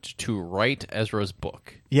attempt to write Ezra's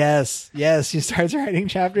book. Yes, she starts writing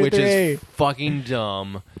chapter which 3. Is fucking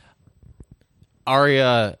dumb.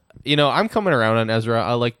 Arya, I'm coming around on Ezra.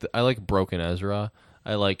 I like broken Ezra.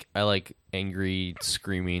 I like angry,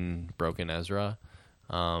 screaming, broken Ezra.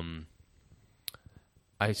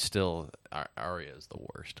 Arya is the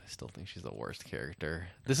worst. I still think she's the worst character.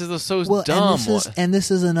 This is so dumb. And this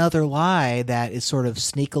is another lie that is sort of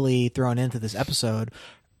sneakily thrown into this episode.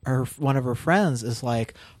 One of her friends is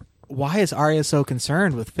like, why is Arya so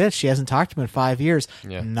concerned with Fitz? She hasn't talked to him in 5 years.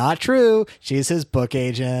 Yeah. Not true. She's his book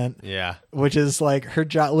agent. Yeah. Which is like her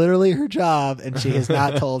job, literally her job. And she has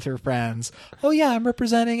not told her friends, oh yeah, I'm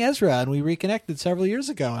representing Ezra and we reconnected several years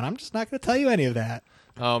ago. And I'm just not going to tell you any of that.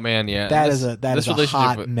 Oh man, yeah. That is a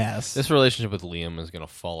hot mess. This relationship with Liam is going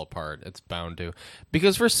to fall apart. It's bound to.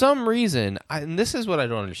 Because for some reason, and this is what I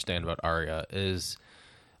don't understand about Arya, is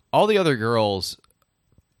all the other girls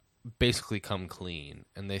basically come clean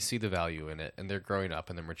and they see the value in it and they're growing up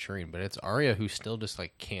and they're maturing, but it's Arya who still just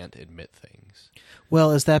like can't admit things.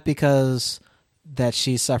 Well, is that because that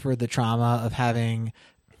she suffered the trauma of having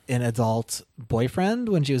an adult boyfriend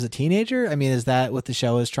when she was a teenager? I mean, is that what the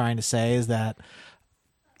show is trying to say? Is that,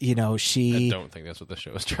 I don't think that's what the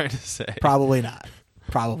show is trying to say. Probably not.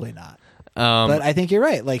 But I think you're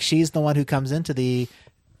right. Like, she's the one who comes into the,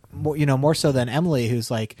 more so than Emily, who's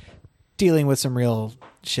like dealing with some real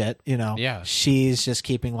shit. Yeah. She's just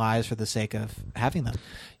keeping lies for the sake of having them.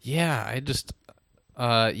 Yeah,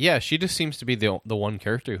 she just seems to be the one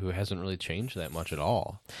character who hasn't really changed that much at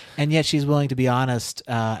all. And yet she's willing to be honest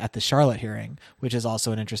at the Charlotte hearing, which is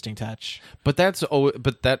also an interesting touch. But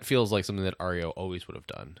that feels like something that Arya always would have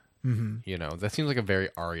done. Mm-hmm. That seems like a very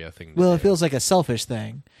Arya thing to do. It feels like a selfish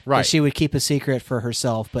thing. Right. That she would keep a secret for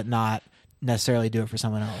herself, but not necessarily do it for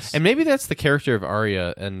someone else. And maybe that's the character of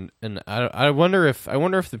Arya, and I wonder if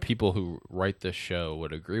the people who write this show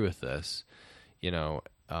would agree with this,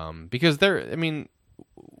 because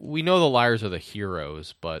we know the liars are the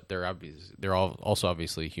heroes, but they're also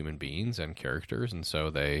obviously human beings and characters, and so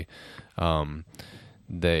they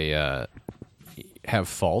have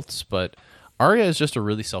faults. But Arya is just a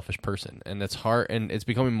really selfish person, and it's hard, and it's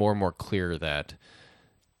becoming more and more clear that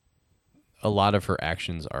a lot of her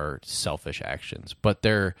actions are selfish actions, but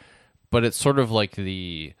it's sort of like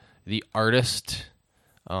the artist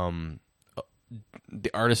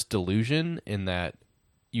delusion in that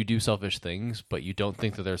you do selfish things, but you don't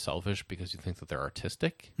think that they're selfish because you think that they're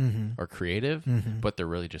artistic or creative, but they're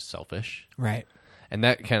really just selfish. Right. And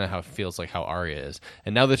that kind of how it feels like how Arya is.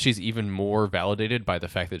 And now that she's even more validated by the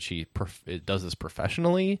fact that she does this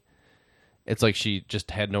professionally, it's like she just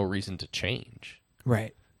had no reason to change.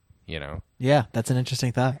 Right. Yeah, that's an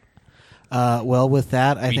interesting thought. Well, with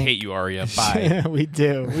that, I think we hate you, Arya. Bye. We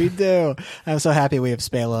do. I'm so happy we have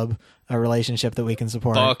Spaleb, a relationship that we can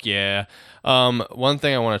support. Fuck yeah. One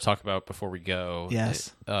thing I want to talk about before we go,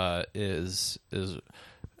 yes, is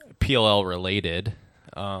PLL related,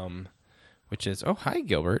 which is hi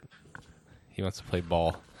Gilbert. He wants to play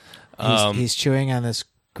ball. He's chewing on this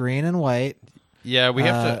green and white. Yeah, we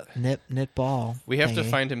have to knit ball. We have to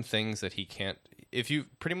find him things that he can't. If you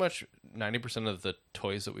pretty much 90% of the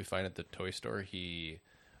toys that we find at the toy store, he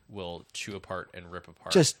will chew apart and rip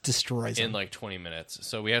apart. Just destroys in them. like 20 minutes.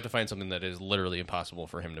 So we have to find something that is literally impossible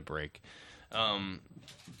for him to break.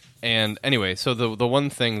 And anyway, so the one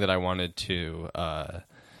thing that I wanted to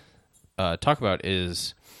talk about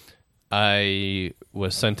is I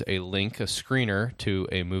was sent a screener to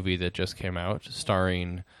a movie that just came out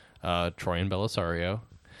starring Troy and Belisario.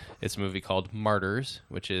 It's a movie called Martyrs,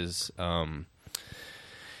 which is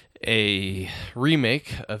a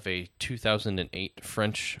remake of a 2008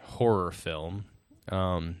 French horror film.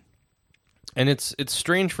 And it's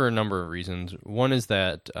strange for a number of reasons. One is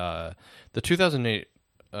that the 2008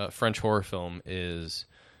 French horror film is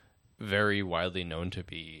very widely known to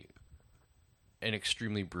be an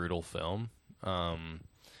extremely brutal film.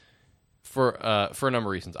 For a number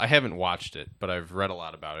of reasons. I haven't watched it, but I've read a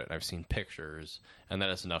lot about it, and I've seen pictures, and that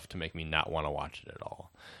is enough to make me not want to watch it at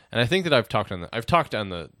all. And I think that I've talked on the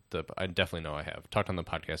I definitely know I have talked on the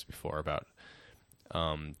podcast before about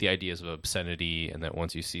the ideas of obscenity, and that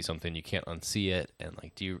once you see something, you can't unsee it. And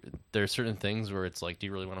like, there are certain things where it's like, do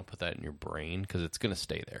you really want to put that in your brain? Because it's going to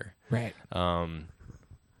stay there. Right.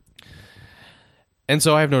 And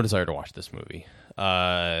so I have no desire to watch this movie.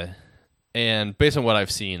 And based on what I've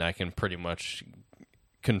seen, I can pretty much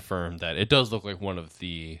confirm that it does look like one of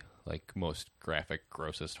the like most graphic,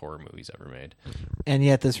 grossest horror movies ever made. And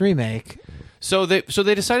yet this remake. So they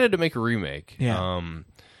decided to make a remake. Yeah.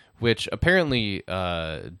 Which apparently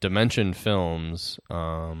Dimension Films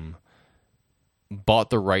bought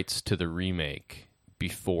the rights to the remake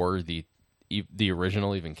before the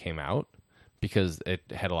original even came out, because it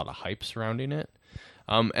had a lot of hype surrounding it.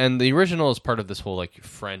 And the original is part of this whole like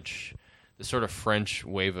this sort of French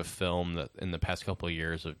wave of film that in the past couple of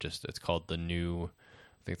years of just, it's called I think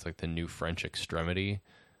it's like the new French extremity.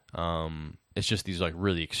 It's just these like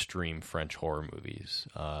really extreme French horror movies.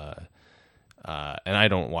 And I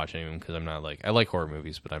don't watch any of them because I'm not like, I like horror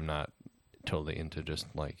movies, but I'm not totally into just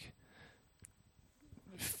like,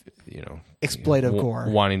 exploitive gore,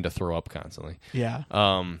 wanting to throw up constantly. Yeah.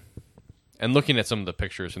 And looking at some of the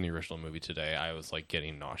pictures from the original movie today, I was like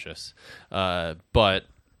getting nauseous. So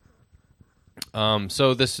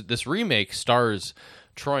this remake stars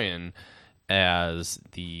Troian as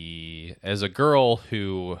a girl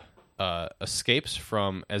who escapes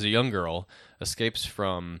from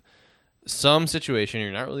some situation,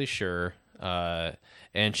 you're not really sure,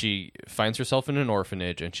 and she finds herself in an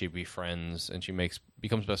orphanage, and she becomes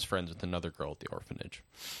best friends with another girl at the orphanage.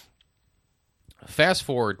 Fast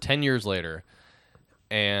forward 10 years later,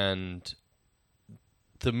 and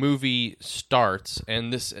the movie starts,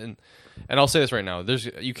 and I'll say this right now,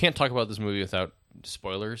 you can't talk about this movie without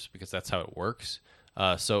spoilers, because that's how it works.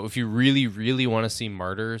 So if you really, really want to see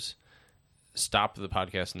Martyrs, stop the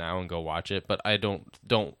podcast now and go watch it. But I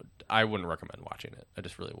wouldn't recommend watching it. I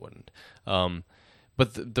just really wouldn't.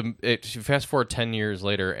 But fast forward 10 years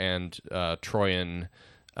later, and Troian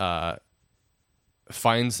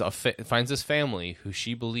finds this family who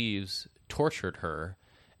she believes tortured her,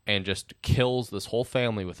 and just kills this whole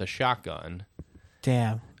family with a shotgun.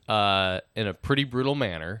 Damn. In a pretty brutal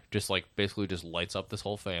manner, basically lights up this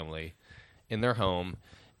whole family in their home,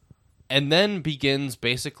 and then begins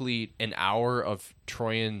basically an hour of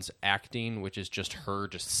Troian's acting, which is just her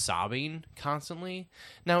just sobbing constantly.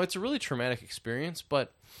 Now, it's a really traumatic experience,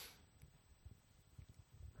 but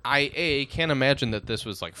I can't imagine that this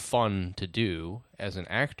was like fun to do as an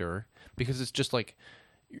actor, because it's just like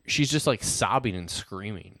she's just like sobbing and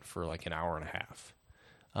screaming for like an hour and a half.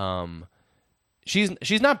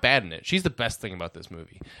 She's not bad in it. She's the best thing about this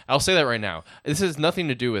movie. I'll say that right now. This has nothing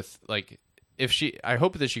to do with like I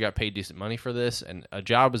hope that she got paid decent money for this, and a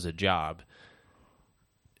job is a job.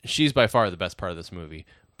 She's by far the best part of this movie,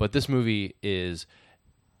 but this movie is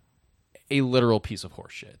a literal piece of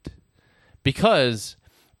horseshit, because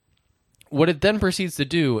what it then proceeds to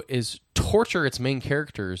do is torture its main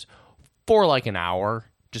characters for like an hour,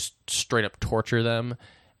 just straight up torture them.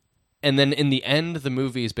 And then in the end, the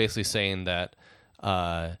movie is basically saying that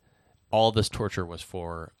all this torture was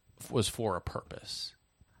for a purpose,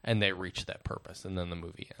 and they reached that purpose, and then the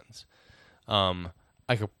movie ends.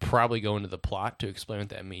 I could probably go into the plot to explain what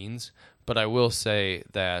that means, but I will say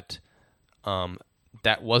that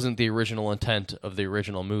that wasn't the original intent of the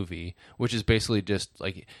original movie, which is basically just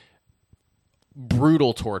like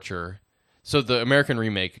brutal torture. So the American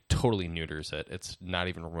remake totally neuters it. It's not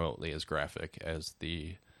even remotely as graphic as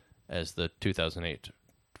the 2008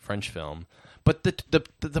 French film. But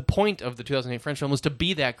the point of the 2008 French film was to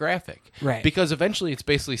be that graphic. Right. Because eventually it's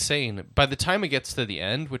basically saying, by the time it gets to the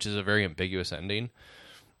end, which is a very ambiguous ending,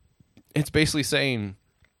 it's basically saying,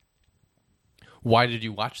 why did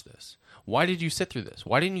you watch this? Why did you sit through this?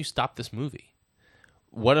 Why didn't you stop this movie?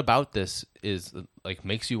 What about this is like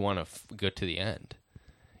makes you want to go to the end?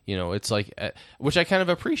 You know, it's like, which I kind of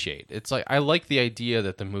appreciate. It's like, I like the idea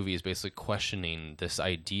that the movie is basically questioning this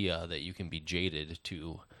idea that you can be jaded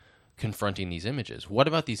to confronting these images. What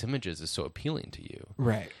about these images is so appealing to you?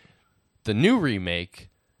 Right. The new remake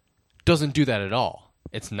doesn't do that at all.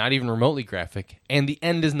 It's not even remotely graphic, and the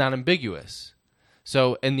end is not ambiguous.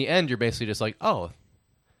 So in the end, you're basically just like, oh,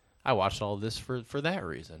 I watched all of this for that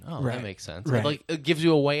reason. Oh, right. That makes sense. Right. It gives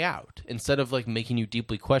you a way out instead of like making you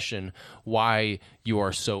deeply question why you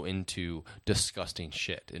are so into disgusting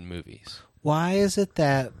shit in movies. Why is it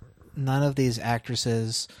that none of these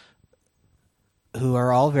actresses who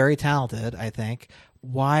are all very talented, I think.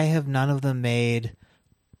 Why have none of them made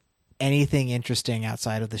anything interesting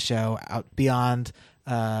outside of the show, out beyond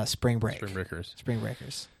Spring Break? Spring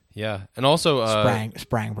Breakers. Yeah, and also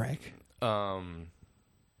Sprang Break.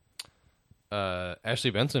 Ashley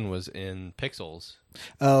Benson was in Pixels.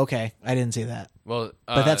 Oh, okay. I didn't see that. Well,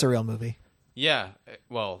 but that's a real movie. Yeah.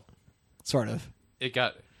 Well, sort of. It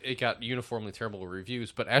got uniformly terrible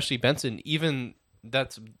reviews, but Ashley Benson, even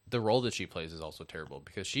that's the role that she plays is also terrible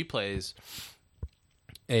because she plays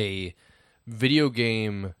a video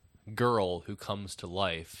game girl who comes to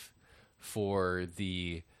life for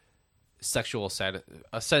the essential,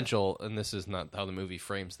 and this is not how the movie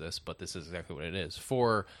frames this, but this is exactly what it is,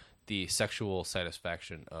 for the sexual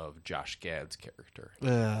satisfaction of Josh Gad's character.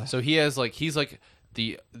 So he's like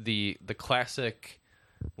the classic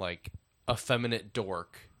like effeminate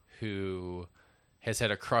dork who has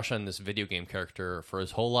had a crush on this video game character for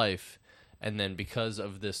his whole life, and then because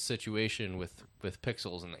of this situation with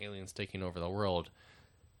Pixels and the aliens taking over the world,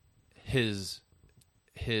 his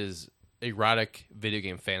erotic video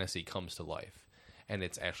game fantasy comes to life, and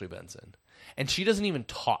it's Ashley Benson. And she doesn't even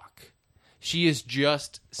talk. She is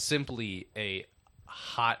just simply a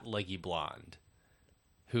hot, leggy blonde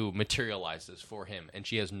who materializes for him, and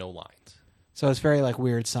she has no lines. So it's very like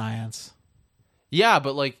Weird Science. Yeah,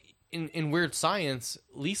 but like in Weird Science,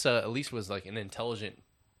 Lisa at least was like an intelligent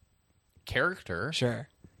character. Sure.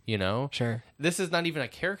 You know? Sure. This is not even a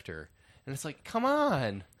character. And it's like, come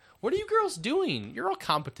on. What are you girls doing? You're all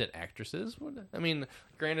competent actresses. I mean,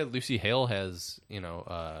 granted, Lucy Hale has,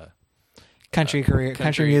 country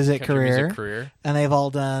music career. And they've all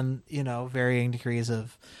done, varying degrees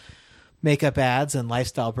of makeup ads and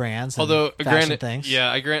lifestyle brands. And although, fashion things.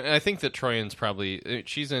 Yeah, I think that Troyan's probably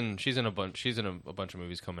she's in a bunch of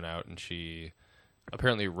movies coming out, and she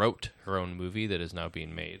apparently wrote her own movie that is now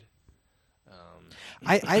being made.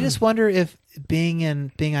 I just wonder if being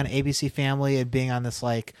on ABC Family and being on this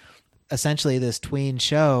like essentially this tween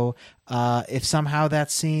show, if somehow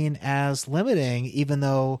that's seen as limiting, even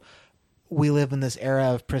though we live in this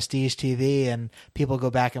era of prestige TV and people go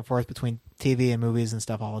back and forth between TV and movies and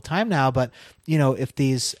stuff all the time now. But, if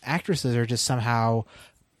these actresses are just somehow,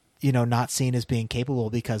 not seen as being capable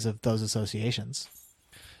because of those associations.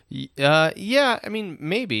 Yeah, I mean,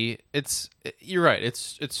 maybe you're right.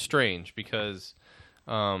 It's strange because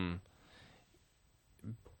I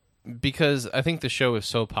think the show is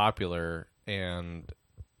so popular and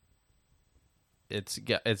it's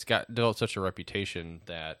got developed such a reputation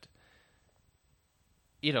that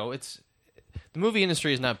it's the movie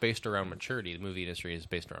industry is not based around maturity. The movie industry is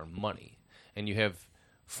based around money, and you have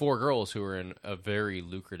 4 girls who are in a very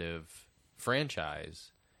lucrative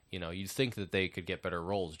franchise. You'd think that they could get better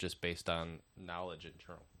roles just based on knowledge in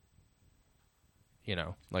general.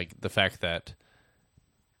 Like the fact that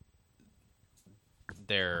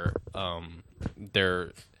they're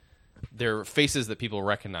faces that people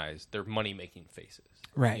recognize. They're money making faces,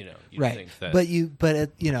 right? Right. Think that, but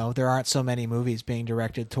there aren't so many movies being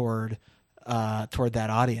directed toward that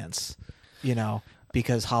audience,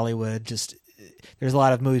 because Hollywood just there's a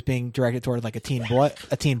lot of movies being directed toward like a teen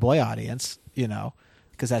boy audience,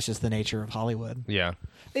 because that's just the nature of Hollywood. Yeah.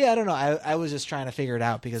 I don't know. I was just trying to figure it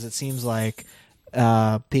out because it seems like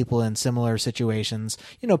people in similar situations,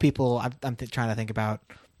 people I'm trying to think about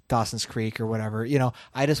Dawson's Creek or whatever,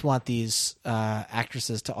 I just want these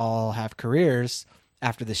actresses to all have careers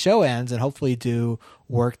after the show ends and hopefully do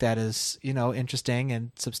work that is, interesting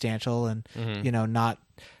and substantial and, not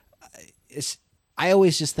I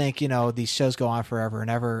always just think, these shows go on forever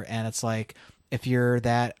and ever. And it's like, if you're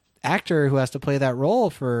that actor who has to play that role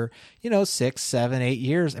for, 6, 7, 8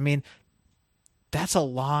 years, I mean, that's a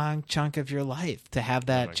long chunk of your life to have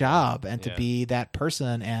that job and to be that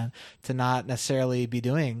person and to not necessarily be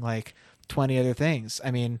doing like 20 other things.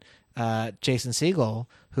 I mean, Jason Segel,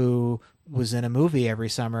 who was in a movie every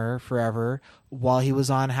summer forever while he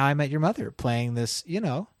was on How I Met Your Mother playing this,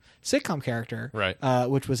 sitcom character, right?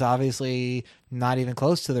 Which was obviously not even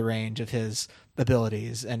close to the range of his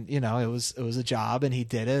abilities, and it was a job, and he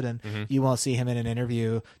did it, and you won't see him in an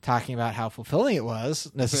interview talking about how fulfilling it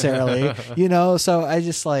was necessarily, So I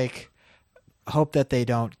just like hope that they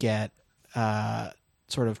don't get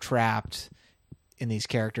sort of trapped in these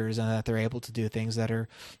characters, and that they're able to do things that are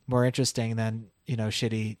more interesting than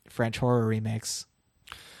shitty French horror remakes.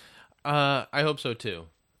 I hope so too.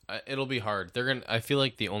 It'll be hard. I feel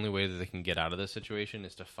like the only way that they can get out of this situation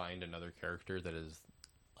is to find another character that is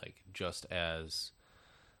like just as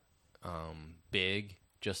big,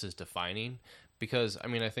 just as defining. Because I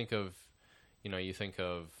mean, I think of, you think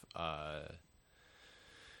of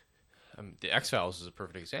the X-Files is a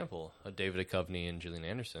perfect example of David Duchovny and Gillian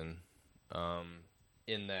Anderson,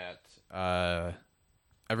 in that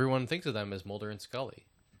everyone thinks of them as Mulder and Scully,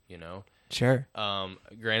 you know? Sure.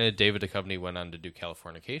 Granted, David Duchovny went on to do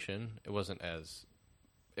Californication. It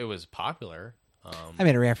was popular. I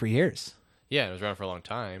mean, it ran for years. Yeah, it was around for a long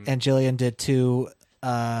time. And Gillian did 2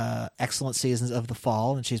 excellent seasons of The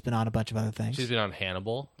Fall, and she's been on a bunch of other things. She's been on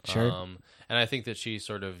Hannibal. Sure. And I think that she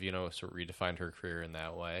sort of redefined her career in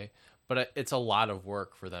that way. But it's a lot of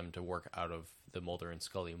work for them to work out of the Mulder and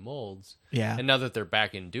Scully molds. Yeah. And now that they're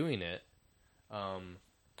back in doing it,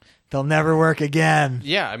 they'll never work again.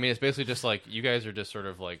 yeah, I mean, it's basically just like you guys are just sort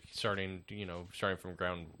of like starting from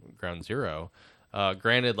ground zero.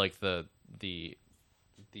 Granted, like the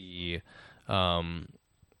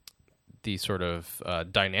sort of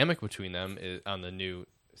dynamic between them on the new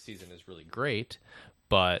season is really great,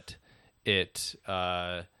 but it's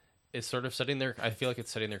sort of I feel like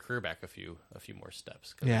it's setting their career back a few more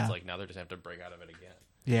steps, because Yeah. it's like now they're just have to break out of it again.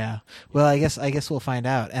 Yeah. Well, I guess we'll find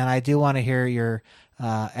out. And I do want to hear your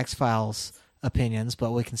X-Files opinions,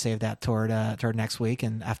 but we can save that toward next week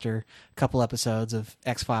and after a couple episodes of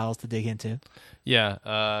X-Files to dig into.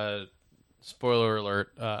 Yeah. Spoiler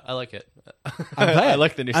alert. I like it. I'm glad. I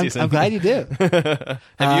like the new season. I'm glad you do.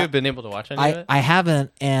 Have you been able to watch any of it? I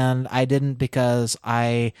haven't, and I didn't because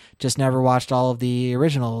I just never watched all of the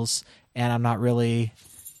originals, and I'm not really.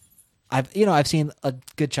 I've seen a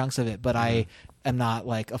good chunks of it, but I am not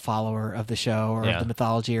like a follower of the show or of the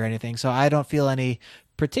mythology or anything, so I don't feel any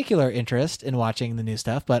particular interest in watching the new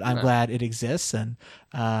stuff. But I'm glad it exists, and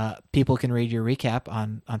people can read your recap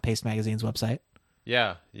on Paste Magazine's website.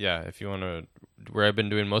 Yeah. If you want to, where I've been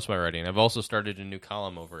doing most of my writing. I've also started a new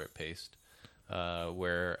column over at Paste,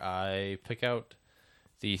 where I pick out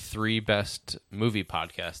the 3 best movie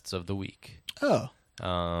podcasts of the week. Oh,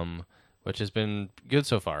 which has been good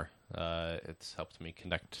so far. It's helped me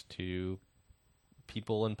connect to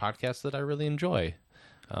people and podcasts that I really enjoy,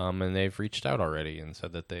 and they've reached out already and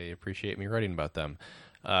said that they appreciate me writing about them.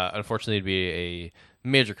 Unfortunately, it'd be a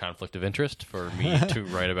major conflict of interest for me to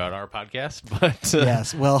write about our podcast, but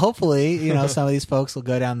yes. Well, hopefully, some of these folks will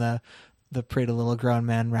go down the Pretty Little Grown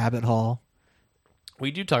Men rabbit hole. we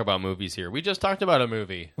do talk about movies here. We just talked about a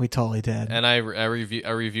movie, We totally did. and I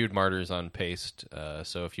reviewed Martyrs on Paste.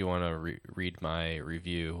 So if you want to read my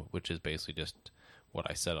review, which is basically just what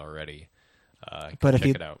I said already, But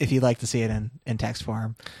check it out. if you'd like to see it in text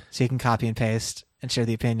form, so you can copy and paste and share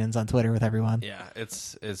the opinions on Twitter with everyone. Yeah,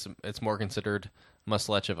 it's more considered much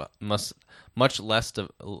less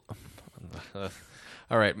of.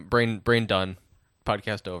 All right, brain done.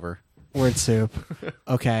 Podcast over. Word soup.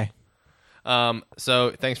 Okay.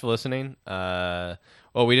 So thanks for listening. Well,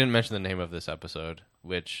 we didn't mention the name of this episode,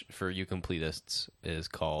 which for you completists is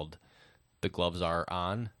called "The Gloves Are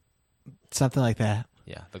On." Something like that.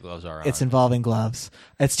 Yeah, the gloves are on. It's involving gloves.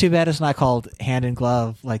 It's too bad it's not called Hand in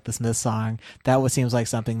Glove like the Smiths song. That seems like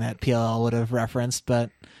something that PLL would have referenced, but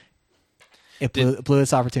it blew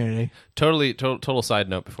its opportunity. Total side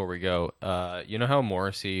note before we go. You know how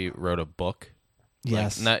Morrissey wrote a book?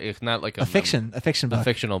 Yes. It's not like a fiction book. A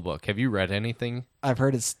fictional book. Have you read anything? I've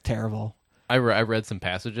heard it's terrible. I read some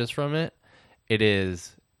passages from it. It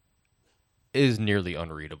is nearly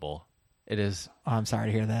unreadable. It is. Oh, I'm sorry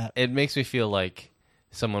to hear that. It makes me feel like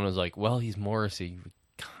someone was like, "Well, he's Morrissey. We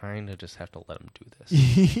kind of just have to let him do this."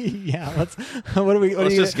 Yeah. What are we? What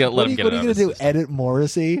Let's are you just let him get it What are you out going of to his do? Edit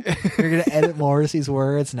Morrissey? You're going to edit Morrissey's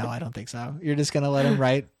words? No, I don't think so. You're just going to let him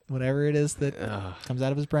write whatever it is that comes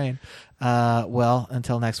out of his brain. Well,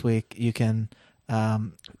 until next week, you can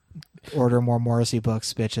order more Morrissey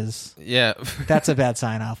books, bitches. Yeah. That's a bad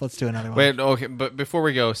sign off. Let's do another one. Wait, okay, but before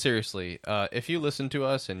we go, seriously, if you listen to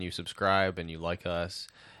us and you subscribe and you like us,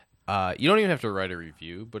 you don't even have to write a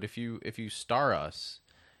review, but if you star us,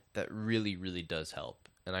 that really, really does help.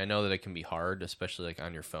 And I know that it can be hard, especially like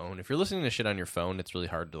on your phone. If you're listening to shit on your phone, it's really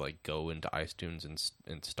hard to like go into iTunes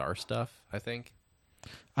and star stuff, I think.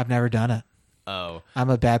 I've never done it. Oh. I'm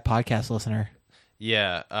a bad podcast listener.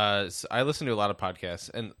 Yeah, so I listen to a lot of podcasts,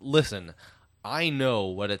 and listen, I know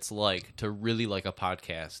what it's like to really like a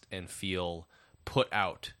podcast and feel put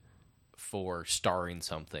out for starring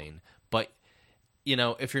something. But,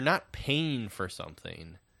 if you're not paying for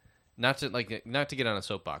something, not to get on a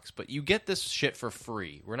soapbox, but you get this shit for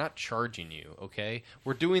free. We're not charging you, okay?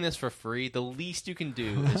 We're doing this for free. The least you can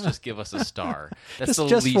do is just give us a star. That's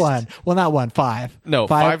just least. one. Well, not one. 5. No,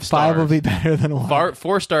 5 stars. 5 will be better than 1.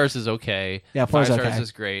 4 stars is okay. Yeah, 5 4's stars okay.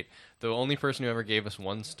 is great. The only person who ever gave us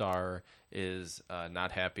 1 star is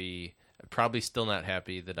not happy Probably still not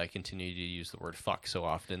happy that I continue to use the word fuck so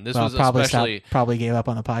often. This Well, was probably especially probably gave up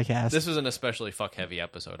on the podcast. this was an especially fuck heavy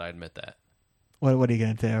episode. I admit that. What are you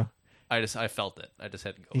gonna do? I felt it. I just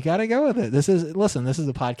had to go. You got to go with it. This is a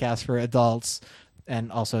podcast for adults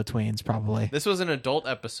and also tweens, probably. This was an adult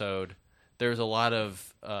episode. There's a lot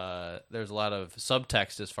of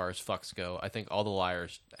subtext as far as fucks go. I think all the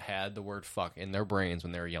liars had the word fuck in their brains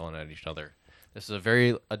when they were yelling at each other. This is a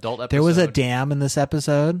very adult episode. There was a dam in this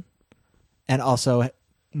episode, and also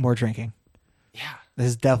more drinking. Yeah, this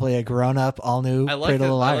is definitely a grown-up, all-new Pretty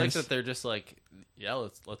Little Liars. I like that they're just like, yeah,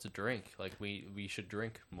 let's drink. Like we should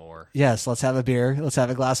drink more. Yes, let's have a beer. Let's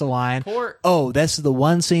have a glass of wine. Pour. Oh, this is the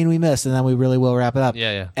one scene we missed, and then we really will wrap it up.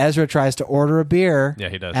 Yeah. Ezra tries to order a beer. Yeah,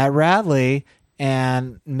 he does. At Radley,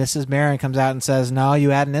 and Mrs. Marin comes out and says, "No,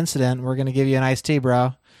 you had an incident. We're going to give you an iced tea,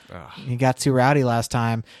 bro. You got too rowdy last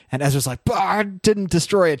time." And Ezra's like, "Bah, I didn't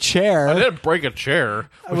destroy a chair. I didn't break a chair."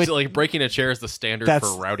 Which, like, breaking a chair is the standard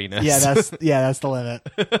for rowdiness. Yeah, that's the limit.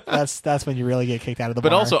 That's when you really get kicked out of the bar.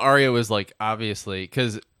 But also, Arya was like, obviously,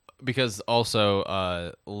 because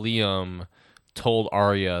also Liam told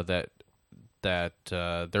Arya that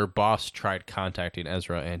their boss tried contacting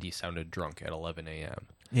Ezra and he sounded drunk at 11 a.m.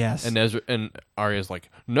 Yes. And Arya's like,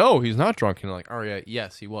 "No, he's not drunk." And like, Arya,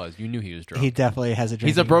 yes, he was. You knew he was drunk. He definitely has a drinking.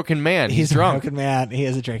 He's a broken man. He's drunk. A broken man. He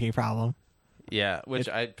has a drinking problem. Yeah, which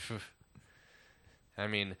I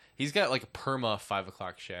mean, he's got like a perma 5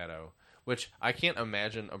 o'clock shadow, which I can't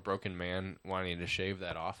imagine a broken man wanting to shave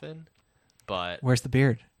that often. But where's the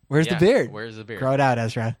beard? Where's the beard? Where's the beard? Grow it out,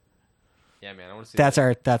 Ezra. Yeah, man, I want to see.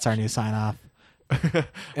 That's our new sign off.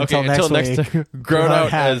 Until next week, grow it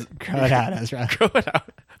out, Ezra. Grow it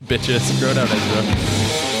out, bitches. Grow it out, Ezra.